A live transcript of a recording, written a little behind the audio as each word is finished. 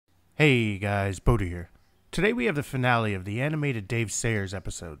Hey guys, Boda here. Today we have the finale of the animated Dave Sayers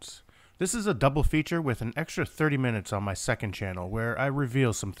episodes. This is a double feature with an extra 30 minutes on my second channel where I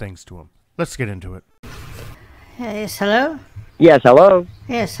reveal some things to him. Let's get into it. Yes, hello? Yes, hello?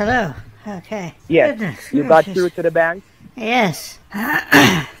 Yes, hello. Okay. Yes, Goodness you got gracious. through to the bank? Yes.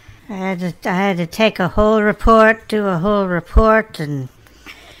 I had to take a whole report, do a whole report, and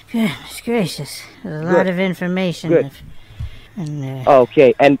goodness gracious. There's a lot of information. Good.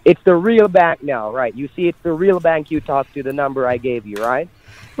 Okay, and it's the real bank now, right? You see, it's the real bank you talked to, the number I gave you, right?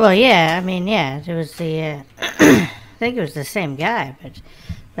 Well, yeah, I mean, yeah, it was the, I think it was the same guy, but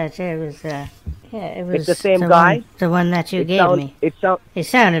it was, yeah, it was It's the same guy? The one that you gave me. It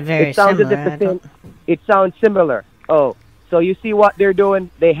sounded very sounded similar. It sounds similar. Oh, so you see what they're doing?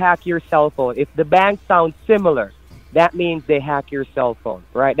 They hack your cell phone. If the bank sounds similar, that means they hack your cell phone,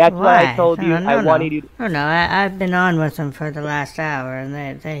 right? That's why I told you I wanted you to... Oh, no, I've been on with them for the last hour, and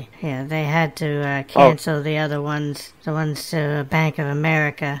they had to cancel the other ones, the ones to Bank of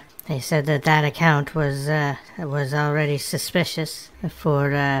America. They said that account was already suspicious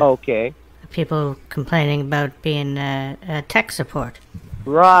for people complaining about being tech support.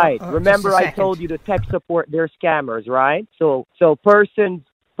 Right. Remember I told you the tech support, they're scammers, right? So persons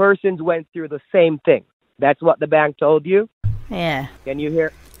went through the same thing. That's what the bank told you? Yeah. Can you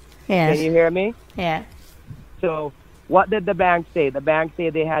hear? Yes. Can you hear me? Yeah. So what did the bank say? The bank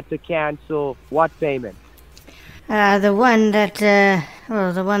said they had to cancel what payment? The one that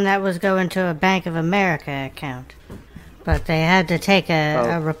was going to a Bank of America account. But they had to take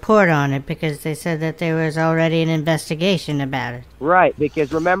a report on it because they said that there was already an investigation about it. Right,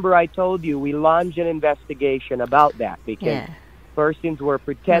 because remember I told you we launched an investigation about that because persons were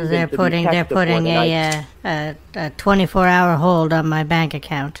pretending they're putting a 24-hour hold on my bank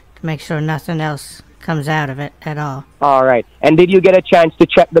account to make sure nothing else comes out of it at all. All right. And did you get a chance to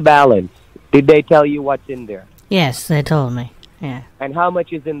check the balance? Did they tell you what's in there? Yes, they told me. Yeah. And how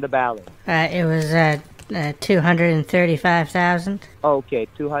much is in the balance? It was $235,000. Okay,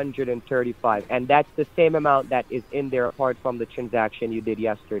 235, and that's the same amount that is in there apart from the transaction you did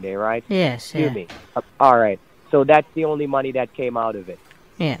yesterday, right? Yes. Excuse me. All right. So that's the only money that came out of it.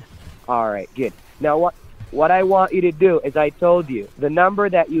 Yeah. All right, good. Now what I want you to do is I told you the number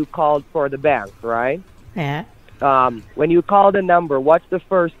that you called for the bank, right? Yeah. When you call the number, what's the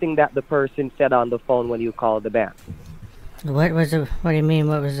first thing that the person said on the phone when you called the bank? What do you mean?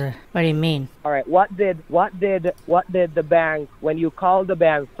 What do you mean? All right. What did the bank, when you called the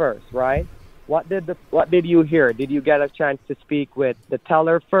bank first, right? What did you hear? Did you get a chance to speak with the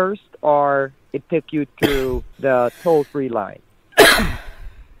teller first, or it took you to the toll-free line?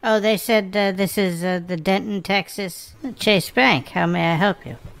 Oh, they said this is the Denton, Texas Chase Bank. How may I help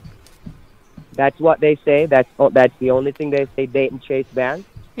you? That's what they say? That's the only thing they say, Dayton Chase Bank?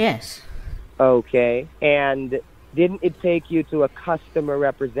 Yes. Okay. And didn't it take you to a customer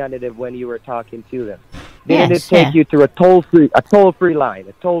representative when you were talking to them? Didn't it take you to a toll-free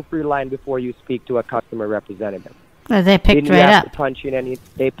line before you speak to a customer representative? They picked right up. Didn't you have to punch in any?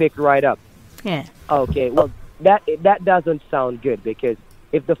 They picked right up. Yeah. Okay. Well, that doesn't sound good because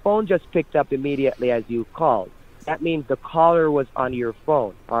if the phone just picked up immediately as you called, that means the caller was on your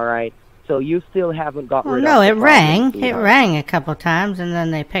phone. All right. So you still haven't got rid of it. No, it rang. It rang a couple times, and then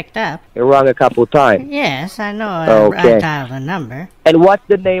they picked up. It rang a couple times? Yes, I know. I dialed a number. And what's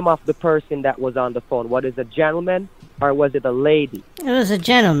the name of the person that was on the phone? Was it a gentleman, or was it a lady? It was a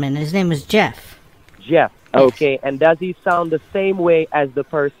gentleman. His name was Jeff. Jeff. Okay. And does he sound the same way as the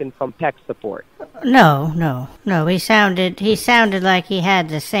person from tech support? No. He sounded like he had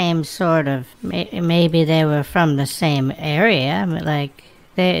the same sort of... Maybe they were from the same area, like...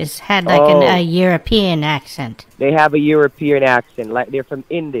 They had like a European accent. They have a European accent, like they're from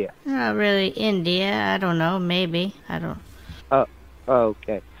India. Not really India. I don't know. Maybe. I don't.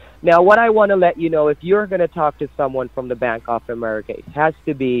 Okay. Now, what I want to let you know, if you're going to talk to someone from the Bank of America, it has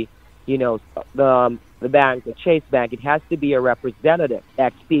to be, the bank, the Chase Bank. It has to be a representative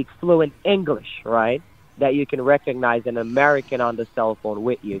that speaks fluent English, right? That you can recognize an American on the cell phone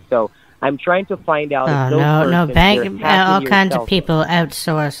with you. So I'm trying to find out if those bank, all kinds of people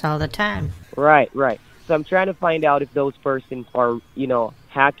outsource all the time. Right. So I'm trying to find out if those persons are,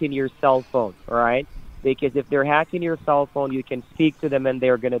 hacking your cell phone, all right? Because if they're hacking your cell phone, you can speak to them and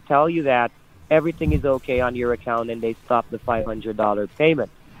they're going to tell you that everything is okay on your account and they stop the $500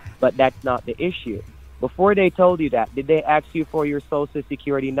 payment. But that's not the issue. Before they told you that, did they ask you for your social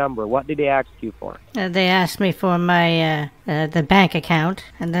security number? What did they ask you for? They asked me for my the bank account,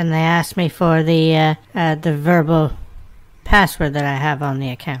 and then they asked me for the verbal password that I have on the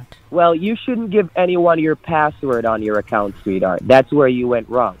account. Well, you shouldn't give anyone your password on your account, sweetheart. That's where you went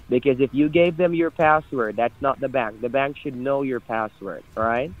wrong. Because if you gave them your password, that's not the bank. The bank should know your password, all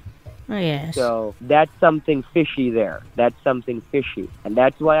right? Oh, yes. So that's something fishy there. That's something fishy. And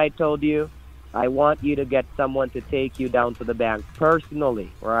that's why I told you I want you to get someone to take you down to the bank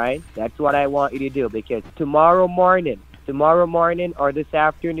personally, right? That's what I want you to do, because tomorrow morning or this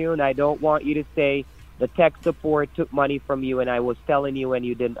afternoon, I don't want you to say the tech support took money from you and I was telling you and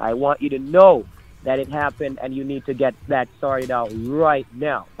you didn't. I want you to know that it happened and you need to get that sorted out right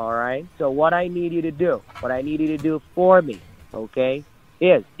now, all right? So what I need you to do for me, okay,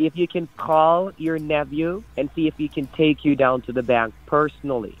 is if you can call your nephew and see if he can take you down to the bank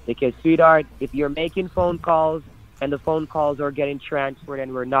personally. Because, sweetheart, if you're making phone calls and the phone calls are getting transferred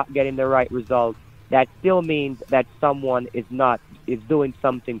and we're not getting the right result, that still means that someone is doing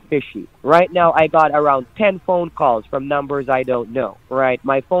something fishy. Right now, I got around 10 phone calls from numbers I don't know, right?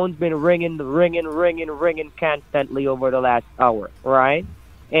 My phone's been ringing constantly over the last hour, right?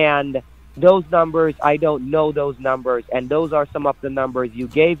 And those numbers, I don't know those numbers, and those are some of the numbers you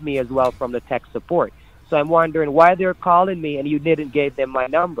gave me as well from the tech support. So I'm wondering why they're calling me and you didn't give them my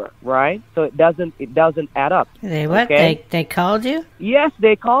number, right? So it doesn't add up. They what? Okay? They called you? Yes,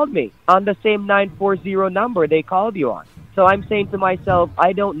 they called me on the same 940 number they called you on. So I'm saying to myself,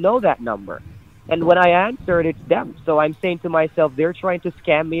 I don't know that number. And when I answered, it's them. So I'm saying to myself, they're trying to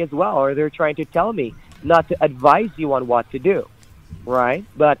scam me as well, or they're trying to tell me not to advise you on what to do. Right?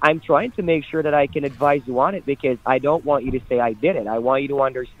 But I'm trying to make sure that I can advise you on it, because I don't want you to say I did it. I want you to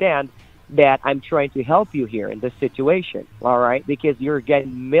understand that I'm trying to help you here in this situation. All right? Because you're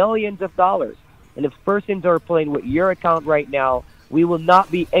getting millions of dollars. And if persons are playing with your account right now, we will not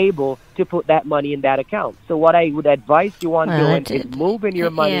be able to put that money in that account. So what I would advise you on doing is moving your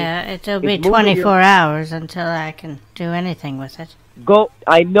money. Yeah, it'll be 24 hours until I can do anything with it.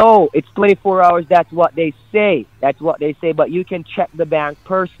 I know it's 24 hours. That's what they say. But you can check the bank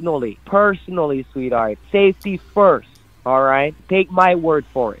personally, sweetheart. Safety first. All right. Take my word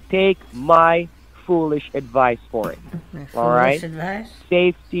for it. Take my foolish advice for it. All right. Advice?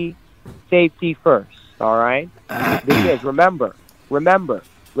 Safety first. All right. Because remember,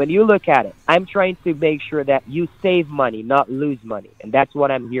 when you look at it, I'm trying to make sure that you save money, not lose money, and that's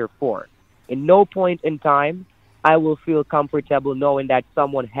what I'm here for. In no point in time I will feel comfortable knowing that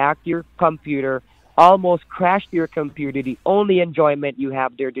someone hacked your computer, almost crashed your computer, the only enjoyment you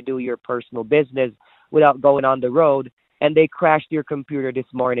have there to do your personal business without going on the road, and they crashed your computer this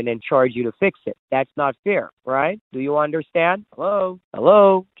morning and charged you to fix it. That's not fair, right? Do you understand? Hello?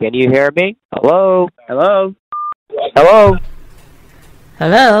 Hello? Can you hear me? Hello? Hello? Hello?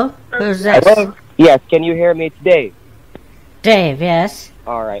 Hello? Who's this? Hello? Yes, can you hear me? It's Dave. Dave, yes.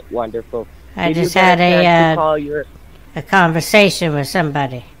 All right, wonderful. I just had a conversation with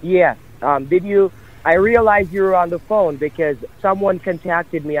somebody. Yeah. I realized you were on the phone because someone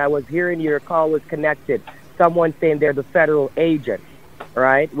contacted me. I was hearing your call was connected. Someone saying they're the federal agent,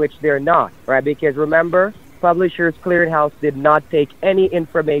 right? Which they're not, right? Because remember, Publishers Clearinghouse did not take any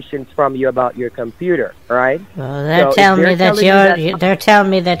information from you about your computer, right? Well, they're telling me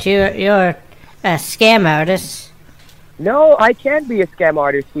that you're a scam artist. No, I can't be a scam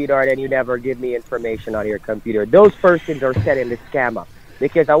artist, sweetheart, and you never give me information on your computer. Those persons are setting the scam up.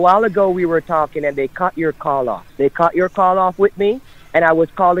 Because a while ago we were talking and they cut your call off. They cut your call off with me, and I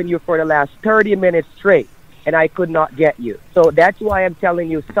was calling you for the last 30 minutes straight, and I could not get you. So that's why I'm telling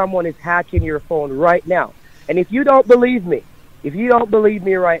you someone is hacking your phone right now. And if you don't believe me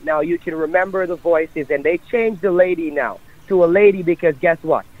right now, you can remember the voices, and they changed the lady now to a lady because guess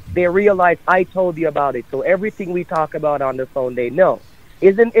what? They realize I told you about it. So everything we talk about on the phone, they know.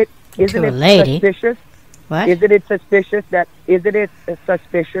 Isn't it suspicious? What? Isn't it suspicious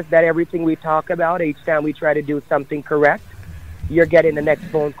that everything we talk about each time we try to do something correct, you're getting the next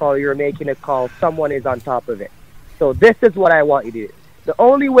phone call, you're making a call, someone is on top of it. So this is what I want you to do. The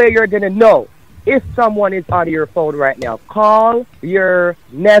only way you're going to know if someone is on your phone right now, call your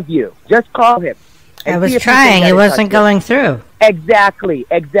nephew. Just call him. I was trying. It wasn't going through. Exactly.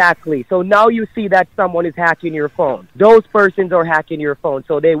 So now you see that someone is hacking your phone. Those persons are hacking your phone,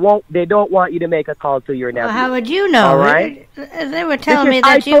 so they don't want you to make a call to your nephew. Well, how would you know? All right? They were telling me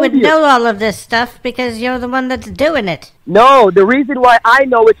that you would know all of this stuff because you're the one that's doing it. No, the reason why I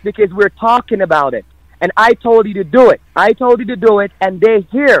know it's because we're talking about it. And I told you to do it. And they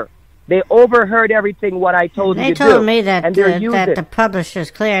hear They overheard everything what I told you They to do. told me that and they're that the Publishers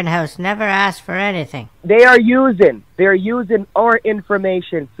Clearinghouse never asked for anything. they're using our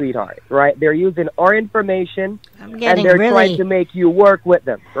information, sweetheart, right? They're using our information, I'm and getting they're really. trying to make you work with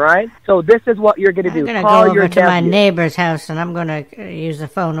them, right? So this is what you're going to I'm do. gonna Call go your over to my nephew. neighbor's house and I'm gonna use the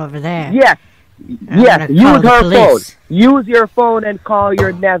phone over there. Yes. I'm Yes, gonna use call the her phone. police. Use your phone and call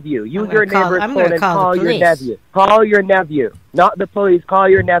your nephew. Use gonna your call- neighbor's I'm phone gonna and call the call your police. nephew. Call your nephew. Not the police. Call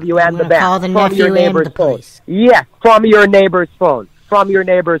your nephew and the gonna bank. call the from nephew your and neighbor's the phone. police. Yes, from your neighbor's phone. From your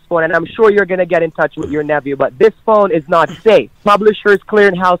neighbor's phone. And I'm sure you're going to get in touch with your nephew. But this phone is not safe. Publishers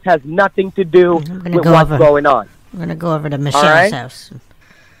Clearinghouse has nothing to do gonna with go what's over. going on. I'm gonna go over to Michelle's right. house.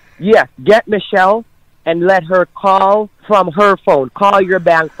 Yes, get Michelle and let her call from her phone. Call your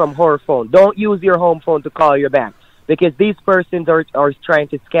bank from her phone. Don't use your home phone to call your bank. Because these persons are trying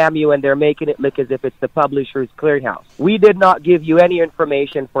to scam you, and they're making it look as if it's the Publishers Clearinghouse. We did not give you any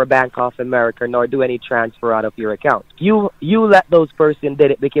information for Bank of America, nor do any transfer out of your account. You let those persons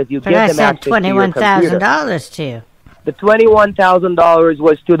did it because you But give I them sent access to your computer. $21,000 to you. The $21,000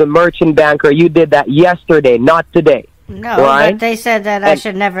 was to the merchant banker. You did that yesterday, not today. No, Right. but they said that I And-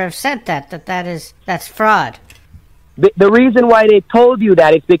 should never have sent that. That's fraud. The reason why they told you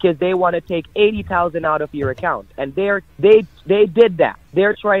that is because they want to take $80,000 out of your account, and they did that.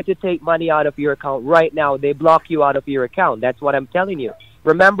 They're trying to take money out of your account right now. They block you out of your account. That's what I'm telling you.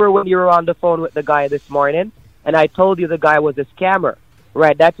 Remember when you were on the phone with the guy this morning, and I told you the guy was a scammer,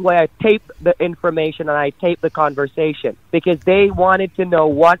 right? That's why I taped the information and I taped the conversation, because they wanted to know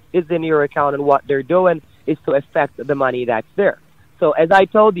what is in your account, and what they're doing is to affect the money that's there. So as I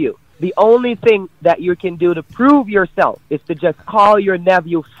told you, the only thing that you can do to prove yourself is to just call your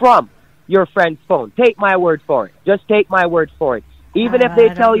nephew from your friend's phone. Take my word for it. Just take my word for it. Even if they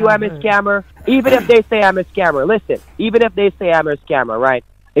I tell don't you know I'm a who. scammer, even if they say I'm a scammer, listen, even if they say I'm a scammer, right?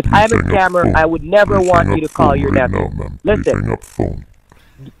 If I'm a scammer, I would never want you to call your nephew. Listen,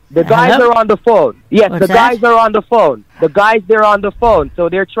 the guys Hello? are on the phone. Yes, What's the that? guys are on the phone. The guys, they're on the phone. So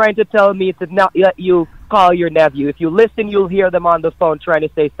they're trying to tell me to not let you call your nephew. If you listen, you'll hear them on the phone trying to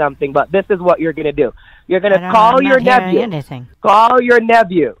say something. But this is what you're going to do. You're going to call I'm your not hearing nephew. anything. Call your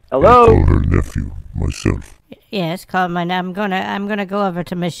nephew. Hello? Call her nephew, myself. Yes, call my. I'm gonna go over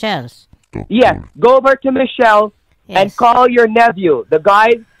to Michelle's. Yes, go over to Michelle and Yes. call your nephew. The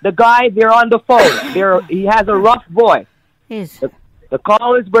guy, they're on the phone. He has a rough voice. He's The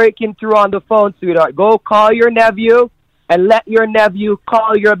call is breaking through on the phone, sweetheart. Go call your nephew and let your nephew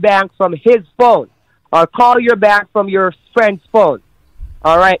call your bank from his phone, or call your bank from your friend's phone.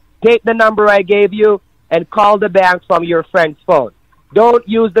 All right? Take the number I gave you and call the bank from your friend's phone. Don't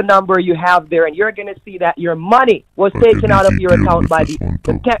use the number you have there, and you're going to see that your money was taken out of your account by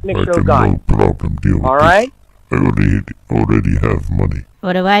the technical guy. No problem deal with All this. right? I already have money.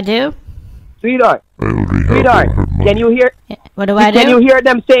 what do I do? Sweetheart, I already have sweetheart, all her money. can you hear? What do I do? Can you hear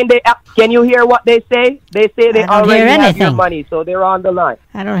them saying they? Can you hear what they say? They say they I don't already hear have your anything. money, so they're on the line.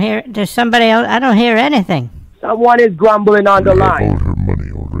 I don't hear. There's somebody else. I don't hear anything. Someone is grumbling on the We have all line. her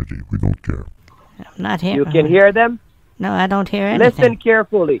money already. We don't care. I'm not hearing. You can hear them? No, I don't hear anything. Listen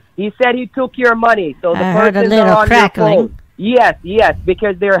carefully. He said he took your money, so the I heard a persons little are on crackling. your phone. Yes,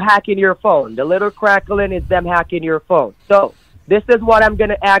 because they're hacking your phone. The little crackling is them hacking your phone. So this is what I'm going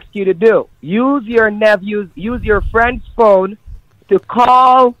to ask you to do. Use your friend's phone to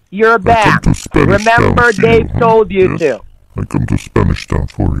call your I bank. come to Spanish Remember, Town for Dave you, told you yes? to. I come to Spanish Town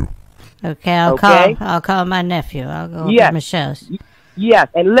for you. Okay, I'll Okay. call my nephew. I'll go over Yes. to Michelle's. Yes,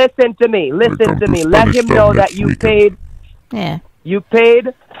 and listen to me. Listen to me. Let him know that you paid. Yeah.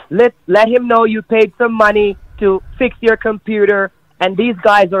 Let him know you paid some money to fix your computer, and these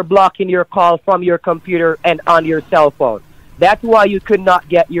guys are blocking your call from your computer and on your cell phone. That's why you could not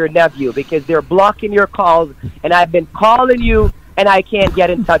get your nephew, because they're blocking your calls, and I've been calling you and I can't get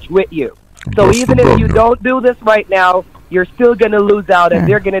in touch with you. So That's even the if you problem. don't do this right now, you're still going to lose out, and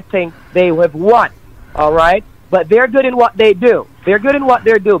they're going to think they have won. All right? But they're good in what they do. They're good in what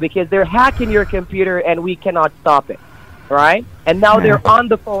they do because they're hacking your computer, and we cannot stop it. Right? And now they're on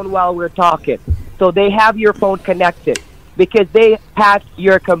the phone while we're talking. So they have your phone connected because they hacked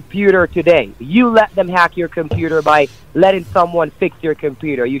your computer today. You let them hack your computer by letting someone fix your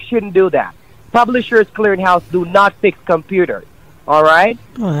computer. You shouldn't do that. Publishers Clearinghouse do not fix computers. All right?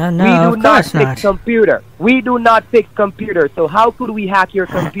 Well, no, We do of not course not. fix computer. We do not fix computer. So how could we hack your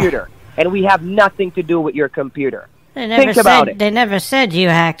computer? And we have nothing to do with your computer. They never Think said. about it. They never said you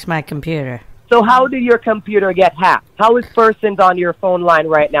hacked my computer. So how did your computer get hacked? How is persons on your phone line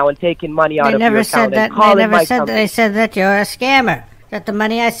right now and taking money out They of never your said account that. and They calling never my said that. company? They said that you're a scammer. That the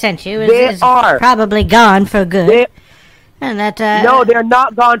money I sent you They is are. probably gone for good. And that, No, they're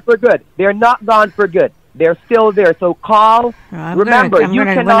not gone for good. They're not gone for good. They're still there. So call. Remember, you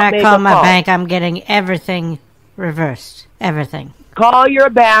cannot when I make call a my call. bank, I'm getting everything reversed. Everything. Call your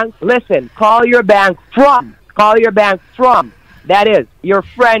bank. Listen, call your bank from. That is, your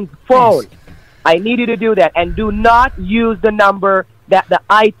friend's phone. Yes. I need you to do that. And do not use the number that the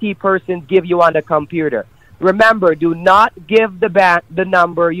IT persons give you on the computer. Remember, do not give the bank the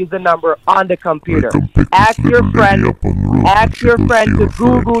number, use the number on the computer. Ask your friend to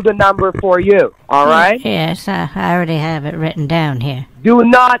Google the number for you. All right? Yes, I already have it written down here. Do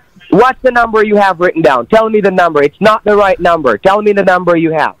not. What's the number you have written down? Tell me the number. It's not the right number. Tell me the number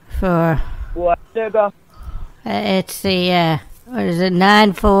you have. For What? it's the what is it? What's the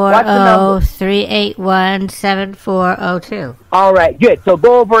number? 940-381-7402. All right, good. So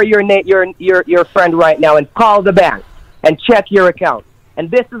go over your friend right now and call the bank and check your account.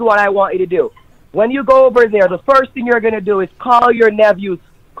 And this is what I want you to do. When you go over there, the first thing you're going to do is call your nephew's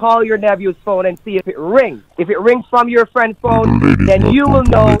phone and see if it rings. If it rings from your friend's phone, then you will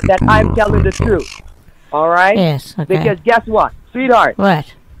know that I'm telling the truth. All right? Yes, okay. Because guess what, sweetheart?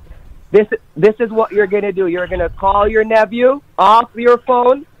 What? This is what you're going to do. You're going to call your nephew off your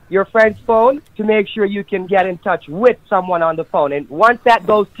phone, your friend's phone, to make sure you can get in touch with someone on the phone. And once that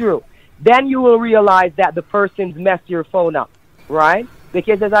goes through, then you will realize that the person's messed your phone up, right?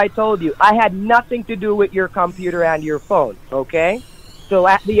 Because as I told you, I had nothing to do with your computer and your phone, okay? So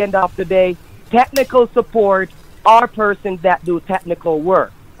at the end of the day, technical support are persons that do technical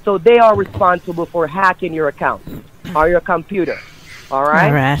work. So they are responsible for hacking your account or your computer, all right?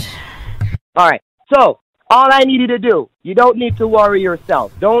 All right. All right. So all I need you to do, you don't need to worry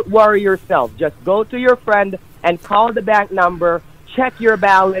yourself. Don't worry yourself. Just go to your friend and call the bank number, check your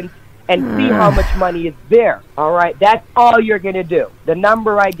balance, and see how much money is there. All right? That's all you're going to do. The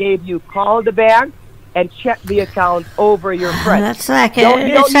number I gave you, call the bank and check the account over your friend. That's like a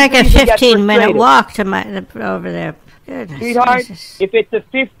 15-minute walk to over there. Goodness, Sweetheart, Jesus. if it's a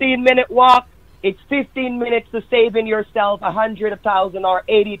 15-minute walk, it's 15 minutes to saving yourself $100,000 or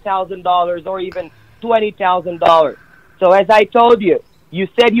 $80,000 or even $20,000. So as I told you, you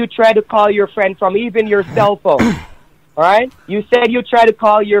said you try to call your friend from even your cell phone. All right? You said you try to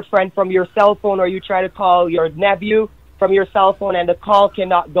call your friend from your cell phone, or you try to call your nephew from your cell phone, and the call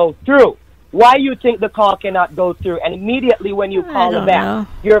cannot go through. Why you think the call cannot go through? And immediately when you call them back,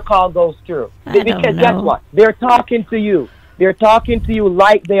 your call goes through. Because guess what? They're talking to you. They're talking to you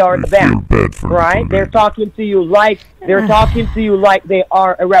like they are the bank, right? They're talking to you like they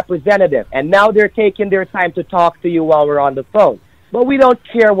are a representative, and now they're taking their time to talk to you while we're on the phone. But we don't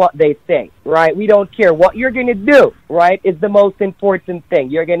care what they think, right? We don't care. What you're going to do, right, is the most important thing.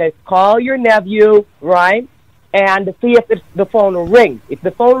 You're going to call your nephew, right, and see if the phone rings. If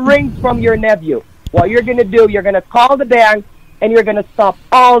the phone rings from your nephew, what you're going to do, you're going to call the bank, and you're going to stop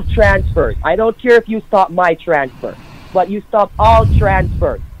all transfers. I don't care if you stop my transfer, but you stop all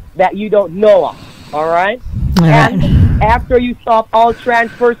transfers that you don't know of, all right? And after you stop all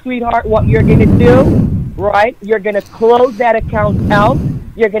transfers, sweetheart, what you're going to do, right, you're going to close that account out.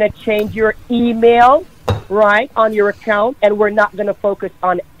 You're going to change your email, right, on your account, and we're not going to focus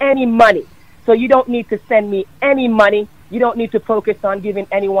on any money. So you don't need to send me any money. You don't need to focus on giving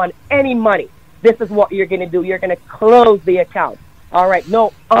anyone any money. This is what you're going to do. You're going to close the account, all right?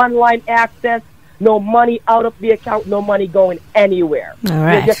 No online access. No money out of the account, no money going anywhere. All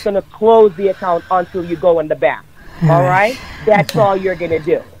right. You're just going to close the account until you go in the bank. All right? That's all you're going to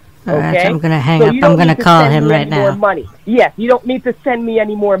do. All right, Okay? I'm going to hang up. I'm going to call him right now. Money. Yes, you don't need to send me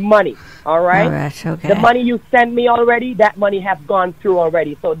any more money. All right? All right, okay. The money you send me already, that money has gone through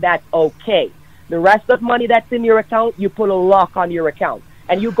already, so that's okay. The rest of money that's in your account, you put a lock on your account.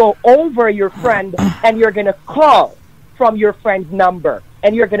 And you go over your friend, and you're going to call from your friend's number,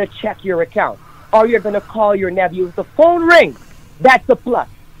 and you're going to check your account. Or you're going to call your nephew. If the phone rings, that's a plus.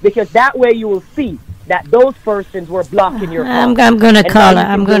 Because that way you will see that those persons were blocking your phone. I'm going to call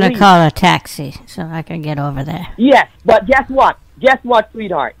a taxi so I can get over there. Yes, but guess what? Guess what,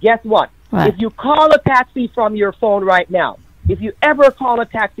 sweetheart? Guess what? If you call a taxi from your phone right now, if you ever call a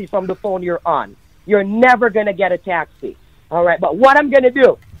taxi from the phone you're on, you're never going to get a taxi. All right, but what I'm going to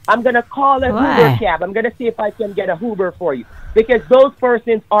do, I'm going to call a Uber cab. I'm going to see if I can get a Uber for you. Because those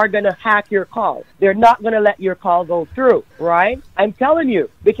persons are going to hack your call. They're not going to let your call go through, right? I'm telling you,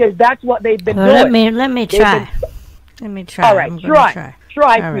 because that's what they've been doing. Let me try. Let me try. All right,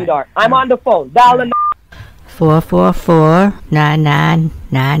 try, sweetheart. I'm on the phone. Dial the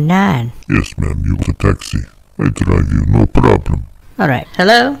 444-9999. Yes, ma'am, you want a taxi. I drive you, no problem. All right.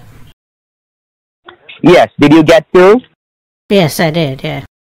 Hello? Yes, did you get through? Yes, I did, yeah.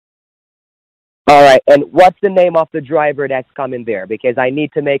 All right. And what's the name of the driver that's coming there? Because I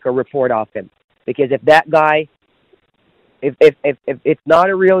need to make a report of him. Because if that guy, if it's not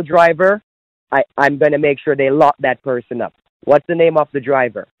a real driver, I'm going to make sure they lock that person up. What's the name of the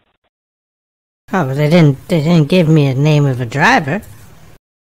driver? Oh, but they didn't give me a name of a driver.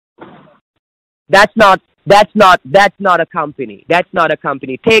 That's not a company. That's not a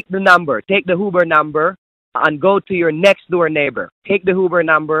company. Take the number. Take the Uber number and go to your next door neighbor. Take the Uber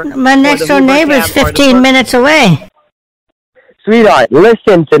number. My next door neighbor is 15 minutes away. Sweetheart,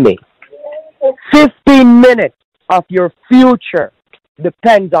 listen to me. 15 minutes of your future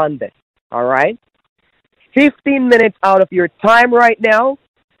depends on this. All right? 15 minutes out of your time right now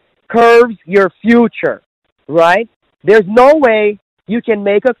curves your future, right? There's no way you can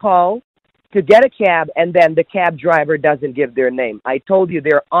make a call to get a cab and then the cab driver doesn't give their name. I told you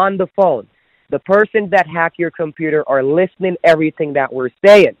they're on the phone. The persons that hack your computer are listening everything that we're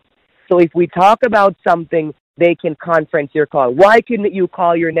saying. So if we talk about something, they can conference your call. Why couldn't you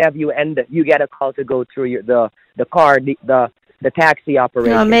call your nephew and you get a call to go through the taxi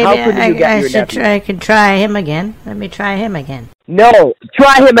operation? No, maybe How couldn't you get your nephew? I could try him again. Let me try him again. No,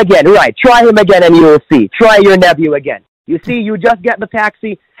 try him again. Right, try him again and you will see. Try your nephew again. You see, you just get the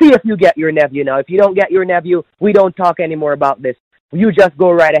taxi. See if you get your nephew now. If you don't get your nephew, we don't talk anymore about this. You just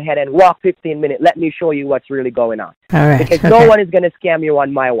go right ahead and walk 15 minutes. Let me show you what's really going on. All right. Because no one is going to scam you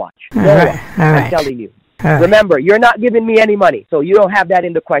on my watch. No one. I'm telling you. Remember, you're not giving me any money, so you don't have that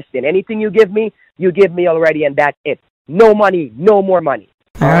in the question. Anything you give me already, and that's it. No money, no more money.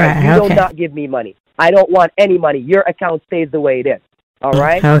 All right. You do not give me money. I don't want any money. Your account stays the way it is. All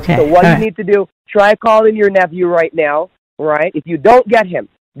right? Okay. So what you need to do, try calling your nephew right now, right? If you don't get him,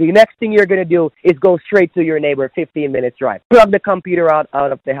 the next thing you're going to do is go straight to your neighbor, 15 minutes drive. Plug the computer out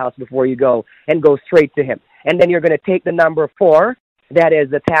of the house before you go and go straight to him. And then you're going to take the number 4, that is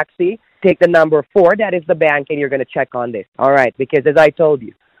the taxi, take the number 4, that is the bank, and you're going to check on this. All right? Because as I told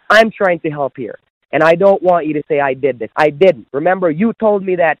you, I'm trying to help here. And I don't want you to say I did this. I didn't. Remember, you told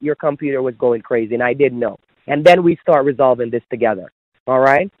me that your computer was going crazy, and I didn't know. And then we start resolving this together. All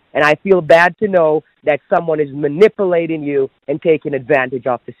right? And I feel bad to know that someone is manipulating you and taking advantage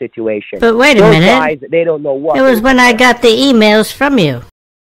of the situation. But wait a minute. Guys, they don't know what. It was when I got the emails from you.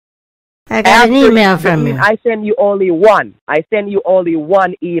 I got an email from you. I sent you only one. I sent you only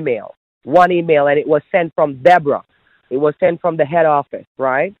one email. One email, and it was sent from Deborah. It was sent from the head office,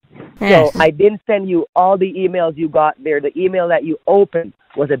 right? Yes. So I didn't send you all the emails you got there. The email that you opened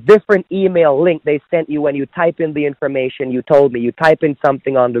was a different email link they sent you when you type in the information you told me. You type in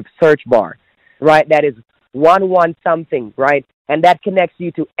something on the search bar, right? That is 11 something, right? And that connects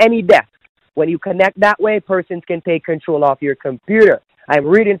you to any desk. When you connect that way, persons can take control of your computer. I'm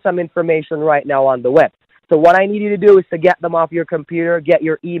reading some information right now on the web. So what I need you to do is to get them off your computer, get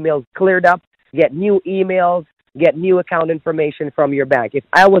your emails cleared up, get new emails, get new account information from your bank. If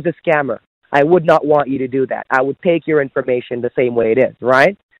I was a scammer, I would not want you to do that. I would take your information the same way it is,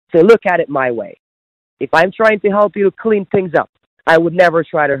 right? So look at it my way. If I'm trying to help you clean things up, I would never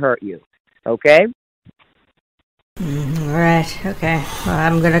try to hurt you, okay? All right, okay. Well,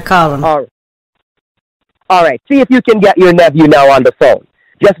 I'm going to call him. All right. See if you can get your nephew now on the phone.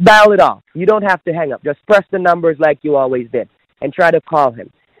 Just dial it off. You don't have to hang up. Just press the numbers like you always did and try to call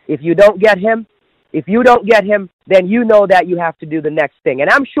him. If you don't get him, then you know that you have to do the next thing. And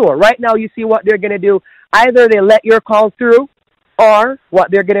I'm sure right now you see what they're going to do. Either they let your call through or what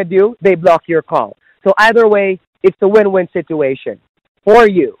they're going to do, they block your call. So either way, it's a win-win situation for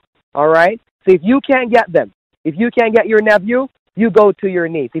you. All right? So if you can't get them, if you can't get your nephew, you go to your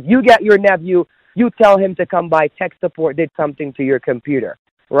niece. If you get your nephew, you tell him to come by. Tech support did something to your computer.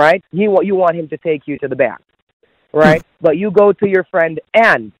 Right? You want him to take you to the bank. Right? But you go to your friend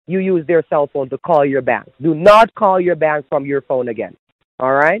and you use their cell phone to call your bank. Do not call your bank from your phone again.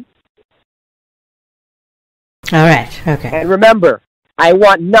 All right? All right. Okay. And remember, I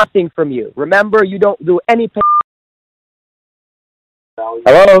want nothing from you. Remember, you don't do any pay.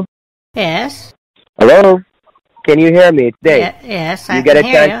 Hello? Yes. Hello? Can you hear me? It's Dave. Yes, I can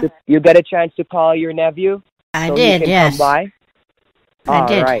hear you. You get a chance to call your nephew? I so did, he can yes. Come by? I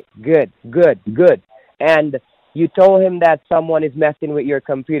did. All right. Good. And you told him that someone is messing with your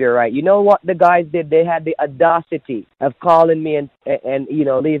computer, right? You know what the guys did? They had the audacity of calling me and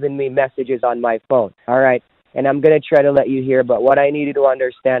leaving me messages on my phone. All right. And I'm going to try to let you hear, but what I need you to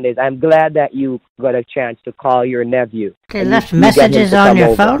understand is I'm glad that you got a chance to call your nephew. They left messages on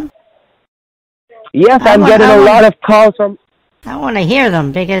your phone? Yes, I'm getting a lot of calls from... I want to hear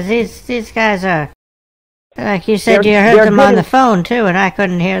them because these guys are... Like you said, you heard them on the phone, too, and I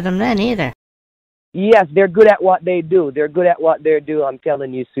couldn't hear them then either. Yes, they're good at what they do. They're good at what they do. I'm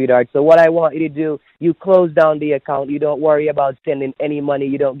telling you, sweetheart. So what I want you to do, you close down the account. You don't worry about sending any money.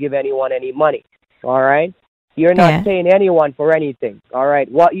 You don't give anyone any money. All right? You're not paying anyone for anything. All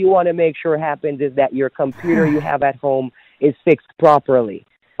right? What you want to make sure happens is that your computer you have at home is fixed properly.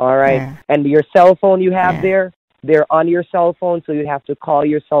 All right? Yeah. And your cell phone you have there, they're on your cell phone, so you have to call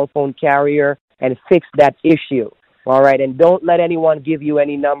your cell phone carrier and fix that issue. All right, and don't let anyone give you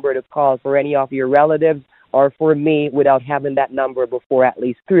any number to call for any of your relatives or for me without having that number before at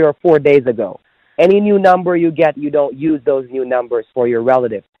least 3 or 4 days ago. Any new number you get, you don't use those new numbers for your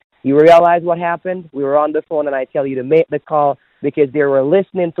relatives. You realize what happened? We were on the phone and I tell you to make the call because they were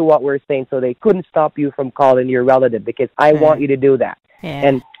listening to what we're saying, so they couldn't stop you from calling your relative because I want you to do that.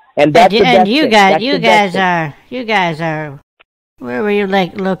 Yeah. And that's the best and you thing. guys, That's you the guys best thing. are. Where were you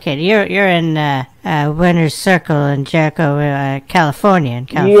located? You're in Winter's Circle in Jericho, California.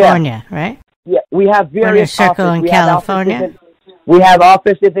 Right? Yeah, we have various Winter's Circle offices. in California. We have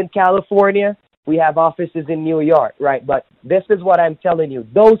offices in California. We have offices in New York, right? But this is what I'm telling you.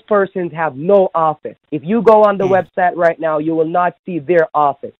 Those persons have no office. If you go on the website right now, you will not see their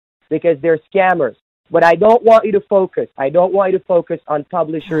office because they're scammers. But I don't want you to focus. I don't want you to focus on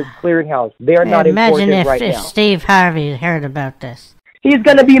Publishers Clearinghouse. They're not important right now. Imagine if Steve Harvey heard about this. He's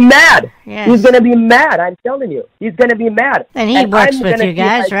going to be mad. Yes. He's going to be mad. I'm telling you. He's going to be mad. And he works with you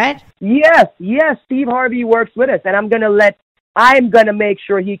guys, right? Yes. Steve Harvey works with us. And I'm going to make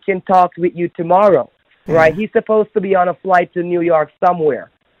sure he can talk with you tomorrow. Right? He's supposed to be on a flight to New York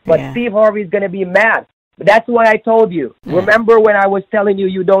somewhere. But Steve Harvey's going to be mad. That's why I told you. Remember when I was telling you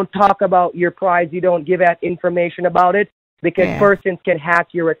you don't talk about your prize, you don't give out information about it? Because persons can hack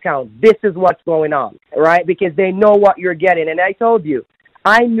your account. This is what's going on, right? Because they know what you're getting. And I told you,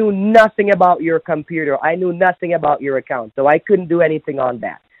 I knew nothing about your computer. I knew nothing about your account. So I couldn't do anything on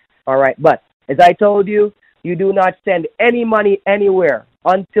that. All right. But as I told you, you do not send any money anywhere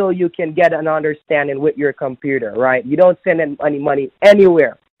until you can get an understanding with your computer, right? You don't send any money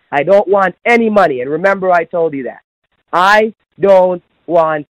anywhere. I don't want any money. And remember, I told you that. I don't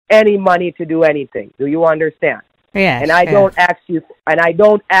want any money to do anything. Do you understand? Yes. And I don't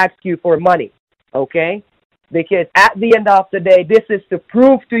ask you for money. Okay? Because at the end of the day, this is to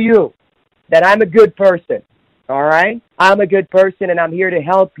prove to you that I'm a good person. All right? I'm a good person and I'm here to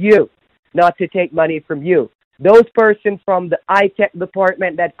help you, not to take money from you. Those persons from the iTech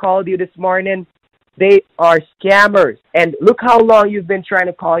department that called you this morning, they are scammers. And look how long you've been trying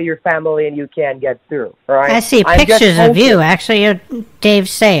to call your family and you can't get through. All right? I see pictures of you. Actually, you're Dave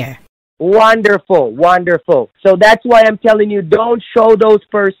Sayer. Wonderful, wonderful. So that's why I'm telling you, don't show those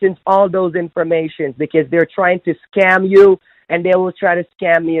persons all those informations because they're trying to scam you and they will try to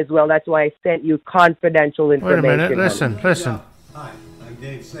scam me as well. That's why I sent you confidential information. Wait a minute. Listen. Hi, I'm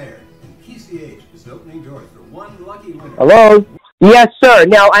Dave Sayer, and PCH is opening doors for one lucky winner. Hello? Yes, sir.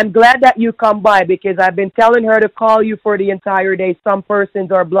 Now, I'm glad that you come by because I've been telling her to call you for the entire day. Some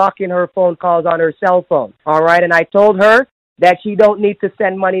persons are blocking her phone calls on her cell phone. All right? And I told her that she don't need to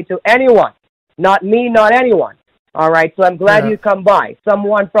send money to anyone. Not me, not anyone. All right? So I'm glad you come by.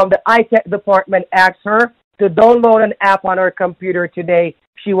 Someone from the iTech department asked her to download an app on her computer today.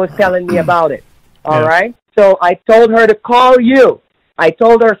 She was telling me about it. All right? So I told her to call you. I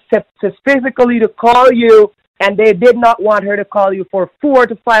told her specifically to call you. And they did not want her to call you for 4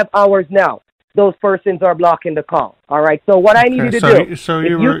 to 5 hours now. Those persons are blocking the call. All right. So what I need you to do. So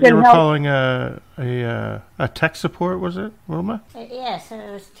you were calling a tech support, was it, Wilma? Yes,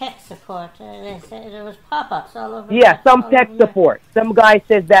 it was tech support. There was pop-ups all over. Yeah, some tech support. Some guy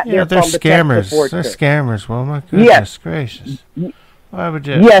says that they're from the scammers. Tech support. They're scammers, Wilma. Goodness gracious. Why would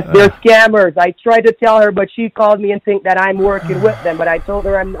you? Yes, they're scammers. I tried to tell her, but she called me and think that I'm working with them. But I told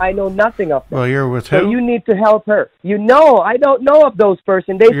her I know nothing of them. Well, you're with who? So you need to help her. I don't know of those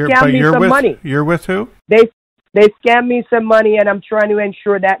persons. They scam me some money. You're with who? They scam me some money, and I'm trying to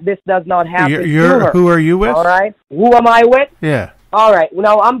ensure that this does not happen to her. Who are you with? All right. Who am I with? Yeah. All right.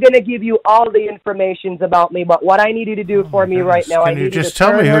 Now, I'm going to give you all the information about me, but what I need you to do for me right now, I need you to just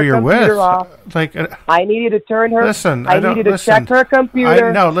tell me who you're with? I need you to turn her. Listen, I need you to check her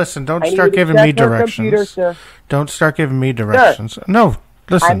computer. Listen, don't start giving me directions. Don't start giving me directions. No,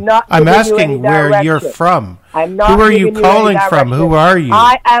 listen, I'm asking where you're from. I'm not. Who are you calling from? Who are you?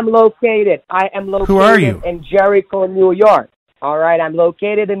 I am located. Who are you? In Jericho, New York. All right, I'm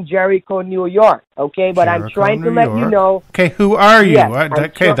located in Jericho, New York. Okay, but I'm trying to let you know. Okay, who are you? Yes,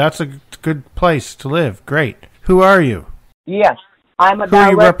 okay, that's a good place to live. Great. Who are you? Yes, I'm a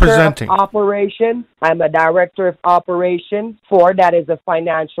director of operations. I'm a director of operations for that is a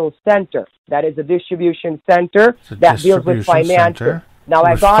financial center. That is a distribution center that deals with financial. Now,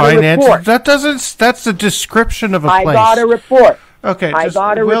 I With got a report. That doesn't. That's a description of a place. I got a report. Okay, I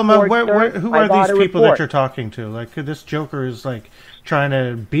got a Wilma, report, who sir. I are got these a people that report. you're talking to? Like, this Joker is like trying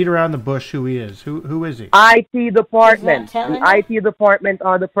to beat around the bush who he is. Who is he? IT department. He's not The telling IT department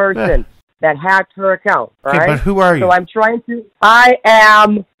are the person that hacked her account. All Okay, right? but who are you? So I'm trying to. I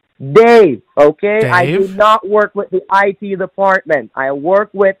am Dave. Okay, I do Dave? not work with the IT department. I work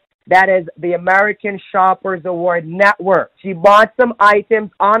with. That is the American Shoppers Award Network. She bought some items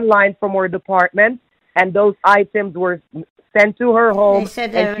online from her department, and those items were sent to her home. They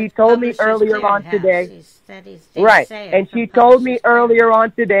said And she told me earlier on today. Right, and she told me earlier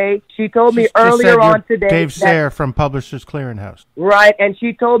on today. She told me She just said earlier you're on today. Dave that- Sayer from Publishers Clearinghouse. Right, and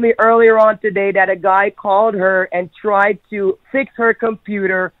she told me earlier on today that a guy called her and tried to fix her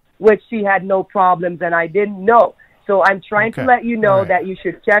computer, which she had no problems, and I didn't know. So I'm trying to Okay. let you know All right. that you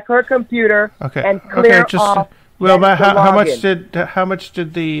should check her computer Okay. and clear off. Well, but the how much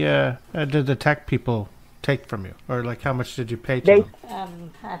login. did the tech people take from you, or like how much did you pay to They-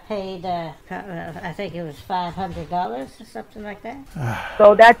 them? I paid, I think it was $500 or something like that.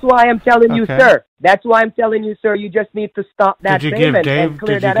 So that's why I'm telling you, Okay. sir. That's why I'm telling you, sir. You just need to stop that Did you give payment Dave? and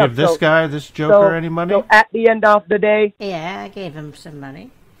clear Did you that give up. this So- guy, this Joker, any money? So at the end of the day, Yeah, I gave him some money.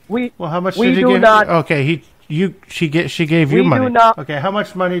 Well, how much we did you do give? not- Okay, she gave you We money. do not- Okay, how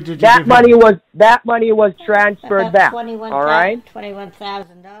much money did you that give money him? was transferred About back. $21,000. All right.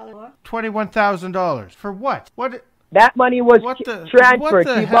 $21,000. $21,000 for what? What That money was What the- transferred. what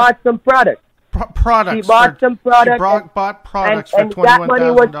the She hell? bought some products. products? She bought some products. Bought products and for that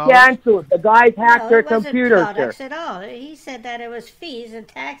money was $21,000. canceled. The guys hacked No, her it wasn't computer, sir. products at all. He said that it was fees and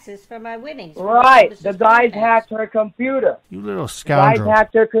taxes for my winnings. Right. The guys hacked her computer. You little Guys scoundrel.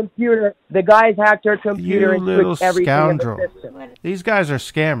 hacked her computer. The guys hacked her computer You and little switched everything scoundrel. in the system. These guys are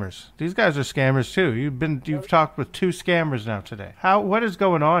scammers. These guys are scammers too. You've talked with 2 scammers now today. What is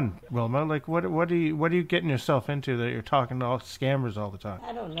going on, Wilma? Like what are you getting yourself into that you're talking to all scammers all the time?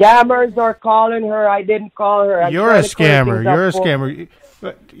 I don't know. Scammers are calling her. I didn't call her. I'm You're a trying to clear scammer. things You're a up for- scammer.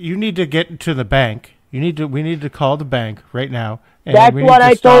 But you need to get to the bank. We need to call the bank right now. And That's we need what to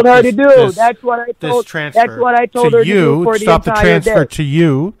I stop told her this- to do. this- That's what I this told. transfer That's what I told to her to you. do for the Stop the entire transfer day. to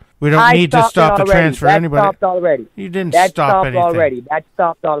you. We don't I need to stopped stop it the already. transfer That anybody. stopped already. You didn't That stop stopped anything. already. That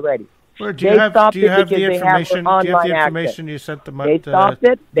stopped already. Where, They stopped do you it have the because they have her information? Do you have the online access. information you sent the money? They stopped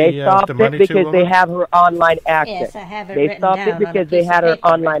it. They stopped the it money to because they Wilma? have her online access. Yes, I have it They written stopped down it on a because they piece of had her paper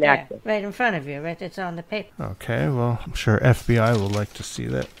right online there, access. right in front of you. Right, it's on the paper. Okay, well, I'm sure FBI will like to see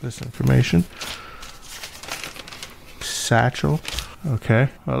this information. Satchel. Okay,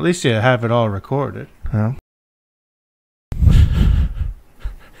 well, at least you have it all recorded. Huh?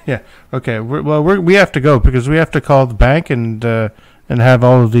 Yeah. Okay. We have to go because we have to call the bank and have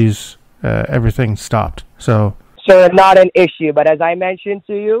all of these everything stopped. So. Sir, not an issue. But as I mentioned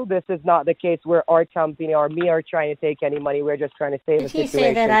to you, this is not the case where our company or me are trying to take any money. We're just trying to save Did a he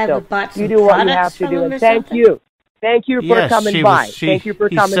situation. say that I So would bought some you do what you products have to from do. him And or thank something? you. Thank you for Yes, coming by. She, Thank you for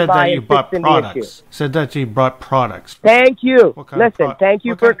he coming said by that you and bought fixing the products. issue. Said that you bought products. Thank you. What kind of Listen, thank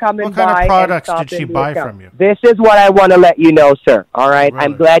you what for kind- coming what kind of by. products and did she stopping the buy account. from you? This is what I want to let you know, sir. All right. Really?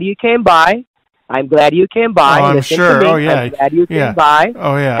 I'm glad you came by. I'm glad you came by. Oh, I'm Listen sure. To me. Oh, yeah. I'm glad you Yeah. came by.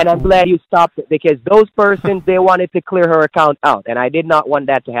 Oh yeah. And I'm glad you stopped it because those persons, they wanted to clear her account out. And I did not want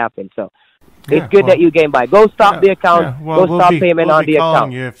that to happen. So Yeah, it's good well, that you came by. Go stop the account. Yeah, well, Go stop payment we'll on be the calling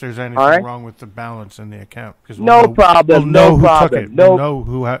account. you if there's anything All right? wrong with the balance in the account. 'Cause No know, problem, We'll know no who problem, took it. no- We'll know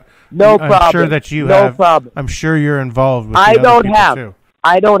who. No I'm problem. sure that you No have. problem. I'm sure you're involved with. I the other don't people have. Too.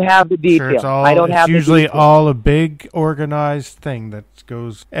 I don't have the details. Sure, it's all, I don't it's have the usually details. all a big organized thing that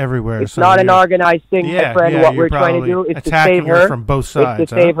goes everywhere. It's so not an you're- organized thing, my Yeah, friend. yeah, What you're we're trying to do probably is to attacking save her. from both It's sides.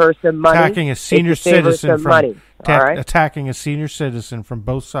 to save her some money. Attacking a senior It's to save her citizen some from money. All right. attacking a senior citizen from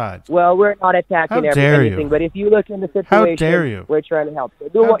both sides. Well, we're not attacking How dare anything, you. but if you look in the situation, How dare you. we're trying to help. So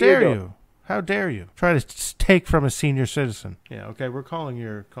do How what dare you're doing. you? How dare you? Try to take from a senior citizen. Yeah, okay, we're calling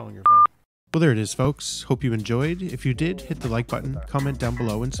your bank. Well, there it is, folks. Hope you enjoyed. If you did, hit the like button, comment down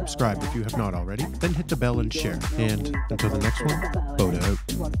below, and subscribe if you have not already. Then hit the bell and share. And until the next one, Boda out.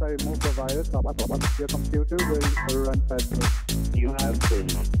 Once I remove the virus, your computer will run faster. You have been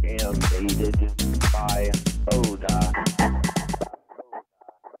scambated by Boda.